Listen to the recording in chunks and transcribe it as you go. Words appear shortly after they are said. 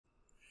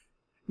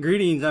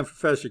Greetings, I'm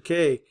Professor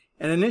K,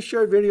 and in this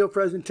short video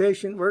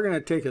presentation we're going to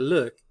take a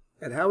look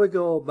at how we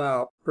go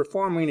about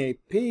performing a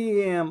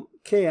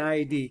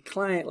PMKID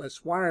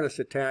clientless wireless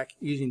attack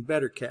using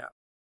Bettercap.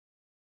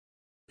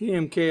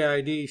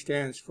 PMKID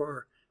stands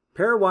for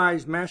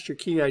Pairwise Master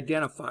Key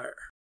Identifier.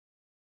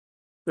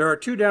 There are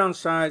two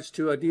downsides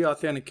to a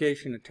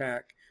deauthentication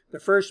attack. The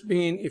first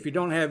being if you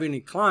don't have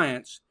any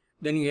clients,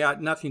 then you got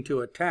nothing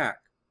to attack.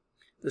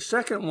 The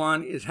second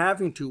one is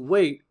having to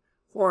wait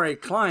for a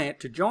client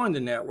to join the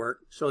network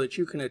so that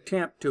you can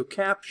attempt to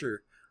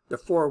capture the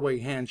four-way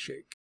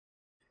handshake.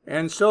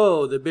 And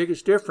so the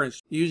biggest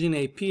difference using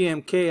a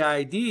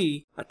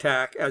PMKID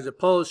attack as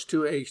opposed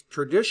to a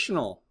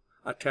traditional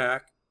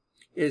attack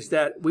is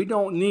that we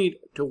don't need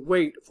to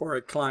wait for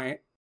a client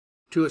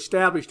to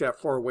establish that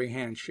four-way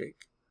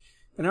handshake.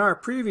 In our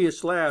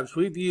previous labs,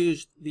 we've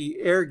used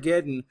the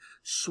apt-get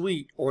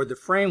suite or the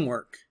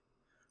framework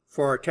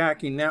for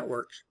attacking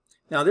networks.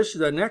 Now this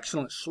is an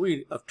excellent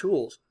suite of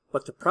tools,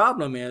 but the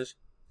problem is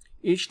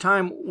each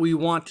time we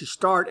want to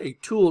start a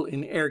tool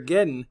in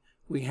apt-get,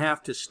 we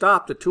have to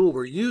stop the tool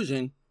we're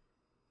using,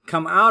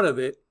 come out of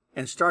it,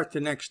 and start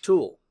the next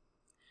tool.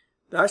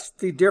 That's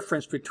the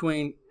difference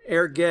between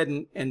apt-get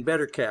and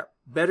Bettercap.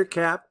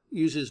 Bettercap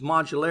uses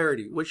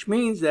modularity, which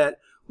means that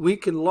we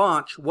can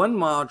launch one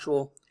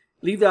module,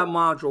 leave that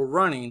module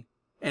running,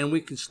 and we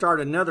can start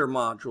another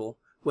module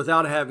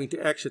without having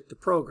to exit the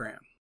program.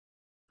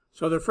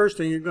 So the first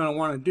thing you're going to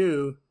want to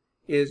do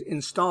is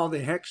install the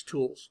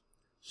hcxtools.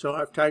 So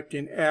I've typed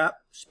in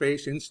apt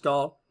space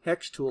install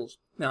hcxtools.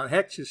 Now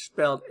hex is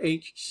spelled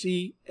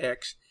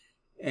HCX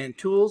and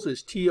tools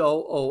is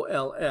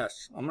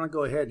TOOLS. I'm going to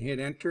go ahead and hit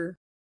enter.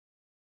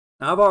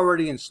 Now I've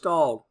already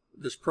installed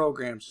this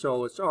program,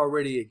 so it's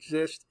already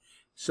exists.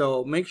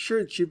 So make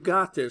sure that you've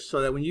got this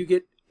so that when you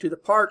get to the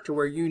part to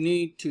where you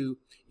need to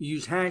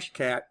use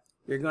hashcat,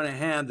 you're going to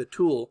have the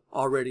tool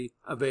already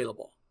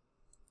available.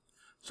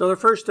 So the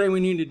first thing we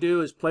need to do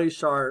is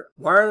place our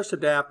wireless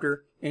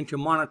adapter into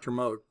monitor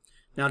mode.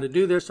 Now to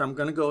do this, I'm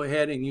going to go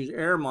ahead and use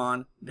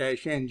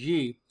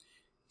airmon-ng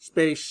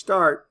space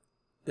start,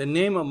 the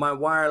name of my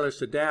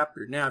wireless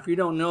adapter. Now if you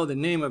don't know the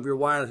name of your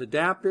wireless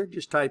adapter,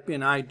 just type in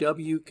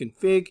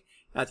iwconfig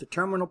at the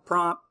terminal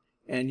prompt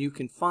and you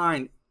can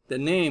find the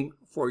name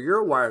for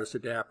your wireless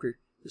adapter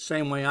the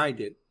same way I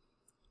did.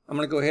 I'm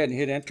going to go ahead and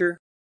hit enter.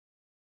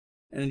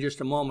 And in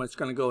just a moment, it's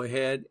going to go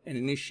ahead and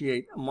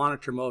initiate a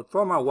monitor mode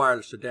for my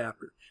wireless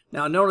adapter.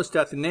 Now notice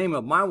that the name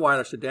of my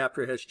wireless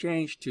adapter has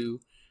changed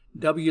to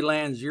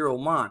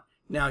WLAN0mon.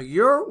 Now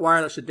your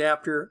wireless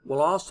adapter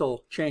will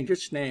also change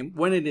its name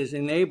when it is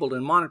enabled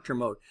in monitor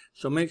mode.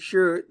 So make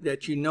sure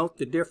that you note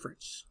the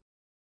difference.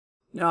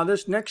 Now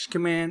this next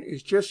command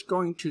is just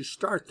going to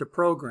start the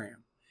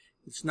program.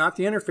 It's not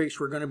the interface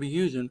we're going to be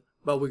using,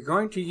 but we're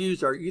going to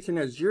use our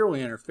Ethernet 0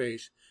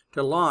 interface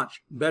to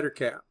launch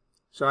Bettercap.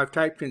 So I've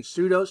typed in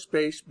sudo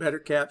space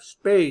Bettercap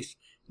space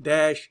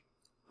dash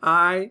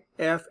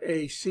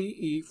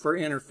IFACE for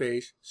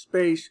interface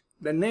space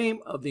the name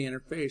of the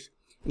interface.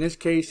 In this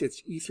case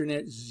it's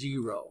Ethernet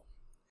 0.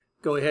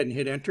 Go ahead and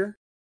hit enter.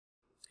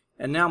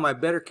 And now my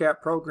Bettercap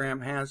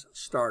program has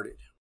started.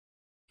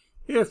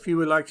 If you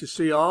would like to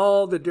see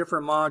all the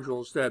different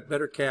modules that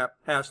Bettercap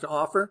has to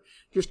offer,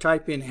 just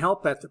type in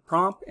help at the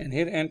prompt and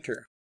hit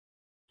enter.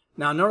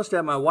 Now notice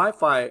that my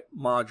Wi-Fi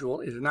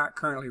module is not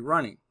currently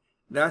running.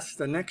 That's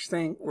the next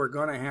thing we're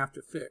going to have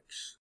to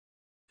fix.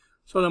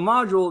 So the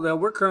module that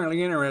we're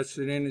currently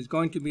interested in is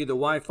going to be the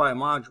Wi-Fi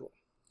module.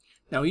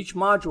 Now each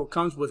module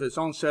comes with its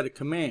own set of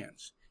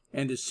commands.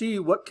 And to see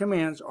what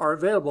commands are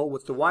available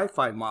with the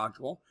Wi-Fi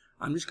module,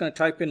 I'm just going to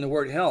type in the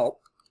word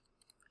help,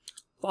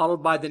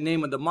 followed by the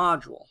name of the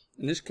module.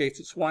 In this case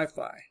it's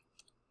Wi-Fi.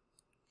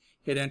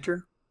 Hit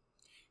enter.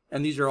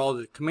 And these are all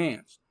the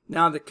commands.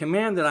 Now the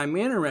command that I'm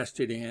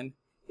interested in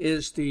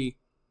is the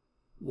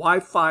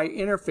Wi-Fi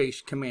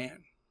interface command.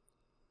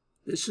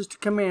 This is the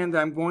command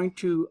that I'm going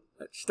to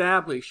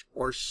establish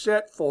or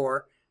set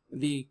for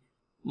the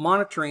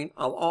monitoring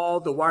of all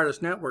the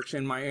wireless networks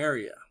in my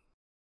area.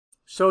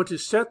 So to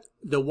set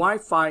the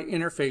Wi-Fi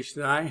interface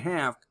that I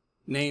have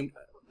named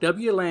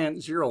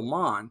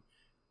WLAN0mon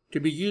to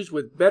be used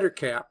with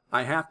Bettercap,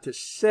 I have to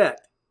set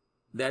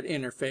that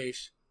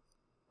interface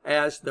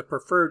as the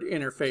preferred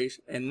interface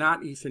and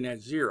not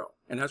Ethernet 0.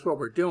 And that's what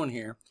we're doing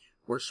here.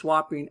 We're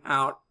swapping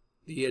out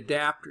the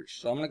adapters.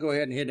 So I'm going to go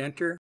ahead and hit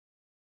enter.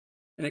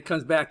 And it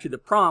comes back to the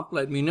prompt,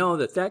 let me know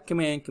that that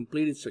command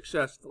completed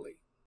successfully.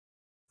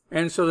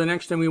 And so the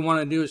next thing we want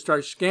to do is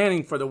start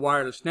scanning for the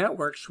wireless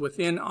networks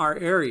within our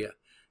area.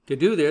 To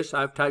do this,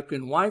 I've typed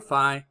in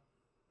Wi-Fi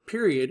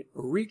period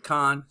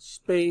recon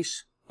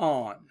space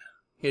on.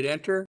 Hit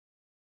enter.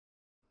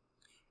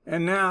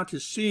 And now to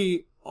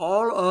see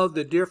all of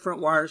the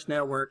different wireless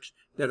networks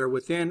that are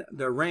within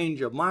the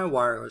range of my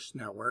wireless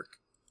network,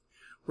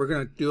 we're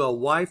going to do a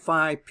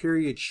Wi-Fi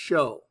period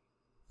show.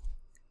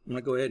 I'm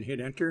going to go ahead and hit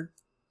enter.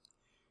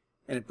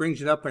 And it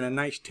brings it up in a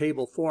nice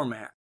table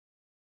format.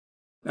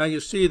 Now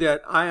you'll see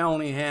that I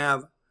only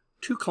have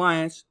 2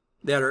 clients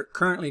that are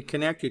currently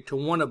connected to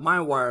one of my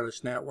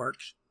wireless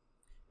networks.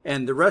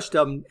 and the rest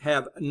of them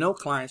have no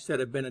clients that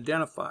have been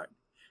identified.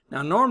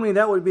 Now normally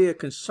that would be a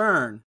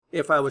concern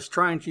if I was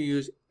trying to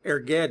use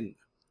Armageddon,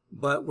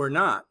 but we're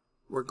not.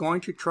 We're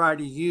going to try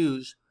to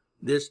use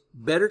this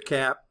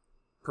Bettercap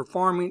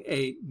performing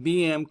a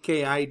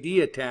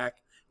PMKID attack,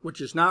 which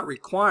does not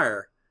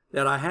require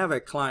that I have a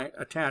client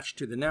attached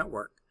to the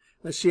network.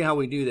 Let's see how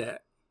we do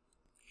that.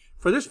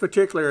 For this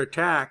particular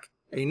attack,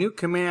 a new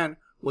command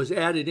was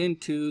added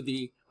into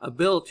the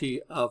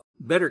ability of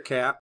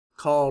Bettercap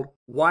called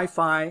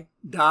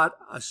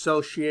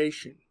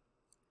Wi-Fi.association.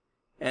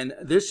 And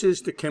this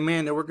is the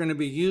command that we're going to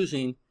be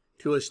using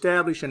to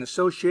establish an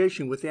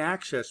association with the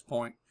access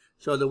point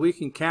so that we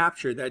can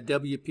capture that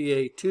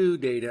WPA2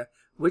 data,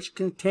 which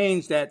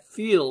contains that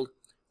field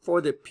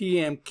for the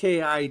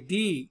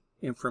PMKID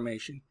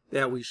information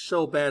that we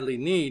so badly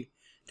need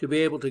to be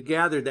able to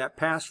gather that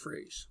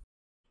passphrase.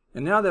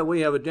 And now that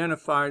we have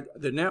identified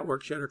the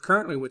networks that are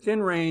currently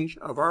within range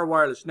of our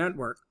wireless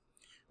network,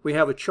 we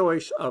have a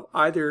choice of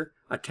either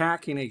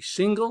attacking a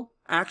single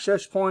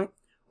access point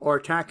or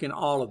attacking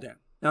all of them.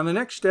 Now the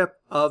next step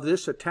of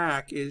this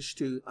attack is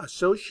to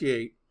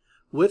associate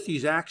with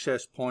these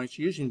access points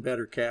using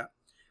Bettercap.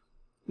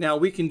 Now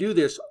we can do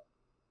this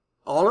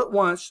all at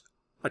once,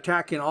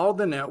 attacking all of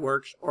the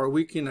networks, or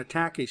we can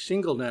attack a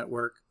single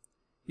network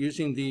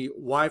using the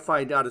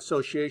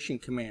Wi-Fi.association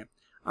command.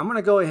 I'm going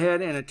to go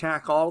ahead and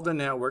attack all of the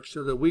networks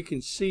so that we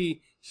can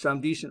see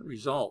some decent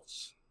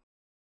results.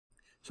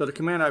 So the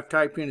command I've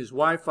typed in is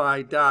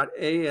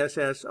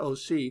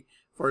Wi-Fi.assoc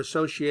for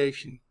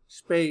association,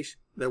 space,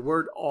 the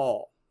word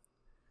all.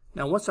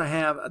 Now once I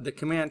have the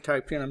command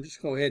typed in, I'm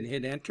just going to go ahead and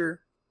hit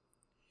enter.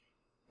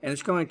 And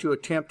it's going to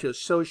attempt to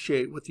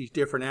associate with these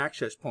different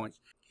access points.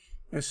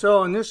 And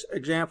so in this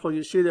example,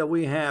 you see that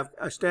we have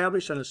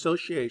established an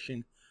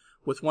association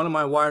with one of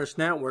my wireless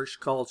networks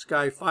called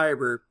Sky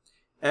Fiber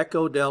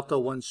Echo Delta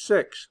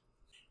 16.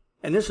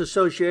 And this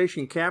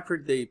association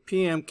captured the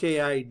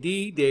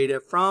PMKID data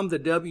from the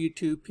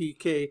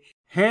W2PK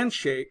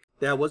handshake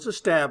that was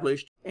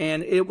established,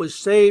 and it was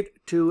saved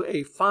to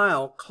a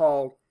file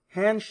called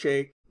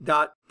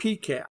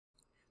hcxpcaptool.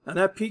 Now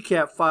that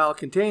PCAP file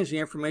contains the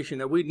information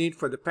that we need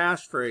for the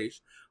passphrase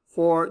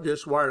for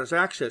this wireless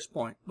access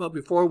point. But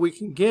before we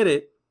can get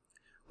it,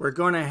 we're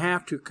going to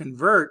have to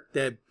convert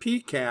that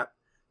PCAP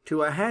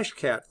to a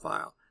hashcat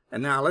file.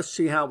 And now let's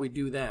see how we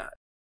do that.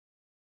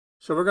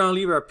 So we're going to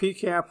leave our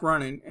PCAP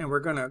running, and we're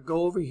going to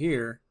go over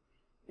here,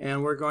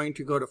 and we're going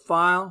to go to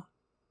File,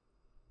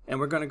 and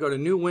we're going to go to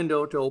New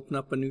Window to open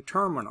up a new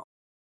terminal.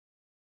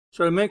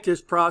 So to make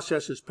this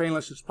process as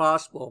painless as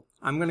possible,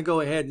 I'm going to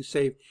go ahead and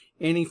save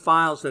any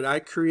files that I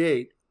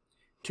create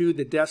to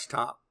the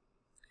desktop.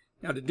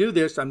 Now to do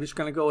this, I'm just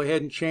going to go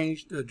ahead and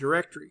change the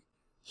directory.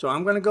 So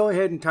I'm going to go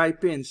ahead and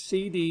type in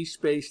cd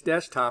space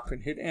desktop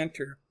and hit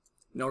enter.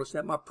 Notice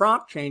that my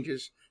prompt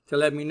changes to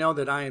let me know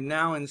that I am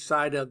now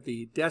inside of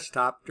the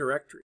desktop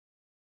directory.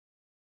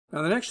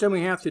 Now the next thing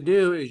we have to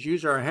do is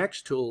use our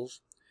hcxtools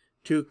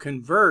to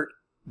convert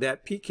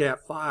that PCAP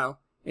file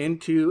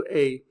into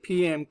a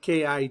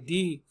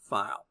PMKID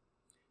file.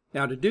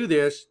 Now to do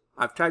this,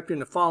 I've typed in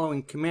the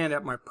following command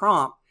at my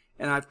prompt,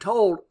 and I've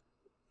told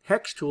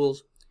hcxtools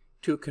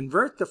to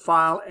convert the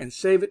file and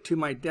save it to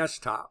my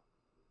desktop.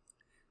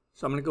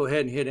 So I'm going to go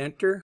ahead and hit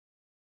enter.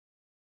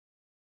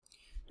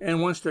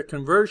 And once the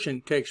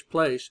conversion takes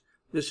place,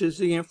 this is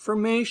the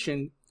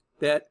information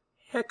that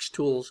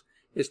hcxtools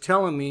is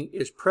telling me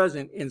is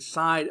present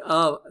inside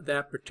of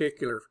that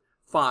particular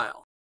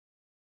file.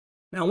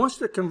 Now once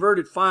the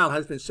converted file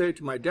has been saved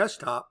to my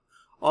desktop,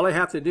 all I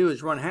have to do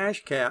is run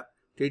hashcat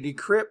to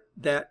decrypt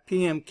that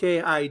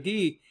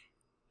PMKID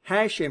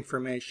hash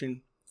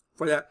information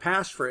for that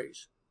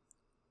passphrase.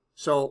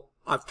 So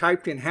I've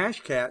typed in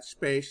hashcat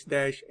space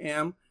dash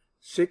M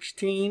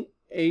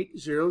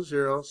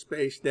 16800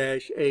 space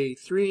dash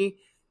A3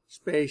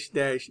 space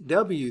dash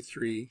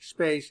W3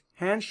 space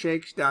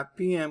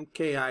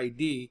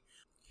handshakes.pmkid.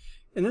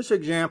 In this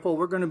example,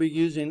 we're going to be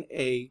using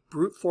a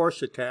brute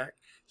force attack.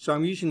 So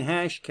I'm using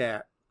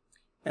hashcat,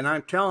 and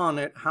I'm telling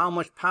it how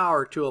much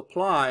power to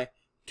apply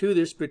to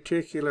this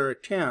particular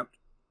attempt.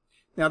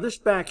 Now this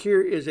back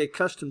here is a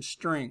custom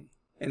string,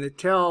 and it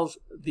tells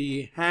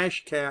the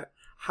hashcat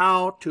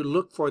how to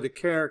look for the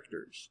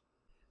characters.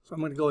 So I'm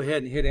going to go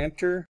ahead and hit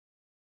enter.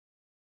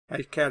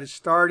 Hashcat is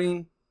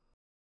starting.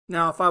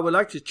 Now if I would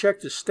like to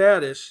check the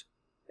status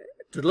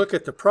to look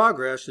at the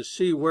progress to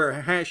see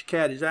where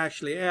hashcat is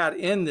actually at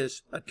in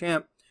this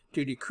attempt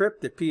to decrypt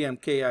the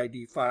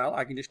PMKID file,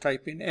 I can just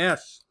type in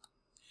S,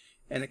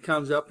 and it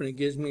comes up and it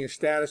gives me a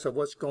status of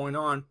what's going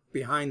on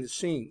behind the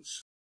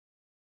scenes.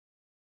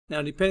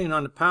 Now depending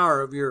on the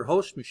power of your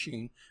host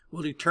machine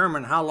will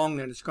determine how long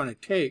that it's going to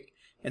take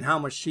and how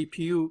much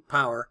CPU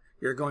power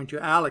you're going to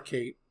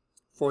allocate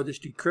for this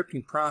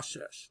decrypting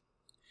process.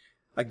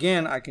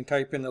 Again, I can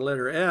type in the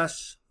letter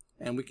S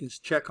and we can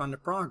check on the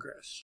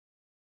progress.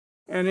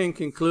 And in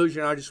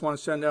conclusion, I just want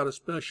to send out a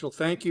special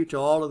thank you to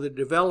all of the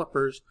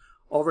developers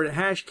over at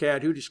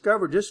hashcat who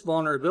discovered this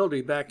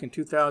vulnerability back in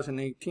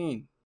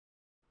 2018.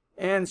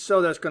 And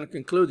so that's going to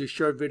conclude this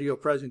short video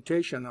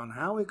presentation on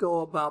how we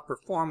go about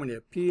performing a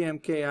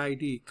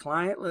PMKID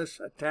clientless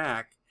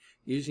attack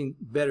using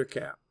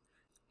Bettercap.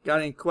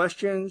 Got any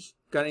questions?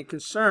 Got any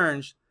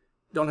concerns?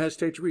 Don't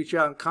hesitate to reach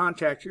out and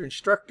contact your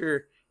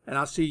instructor, and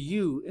I'll see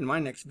you in my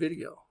next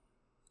video.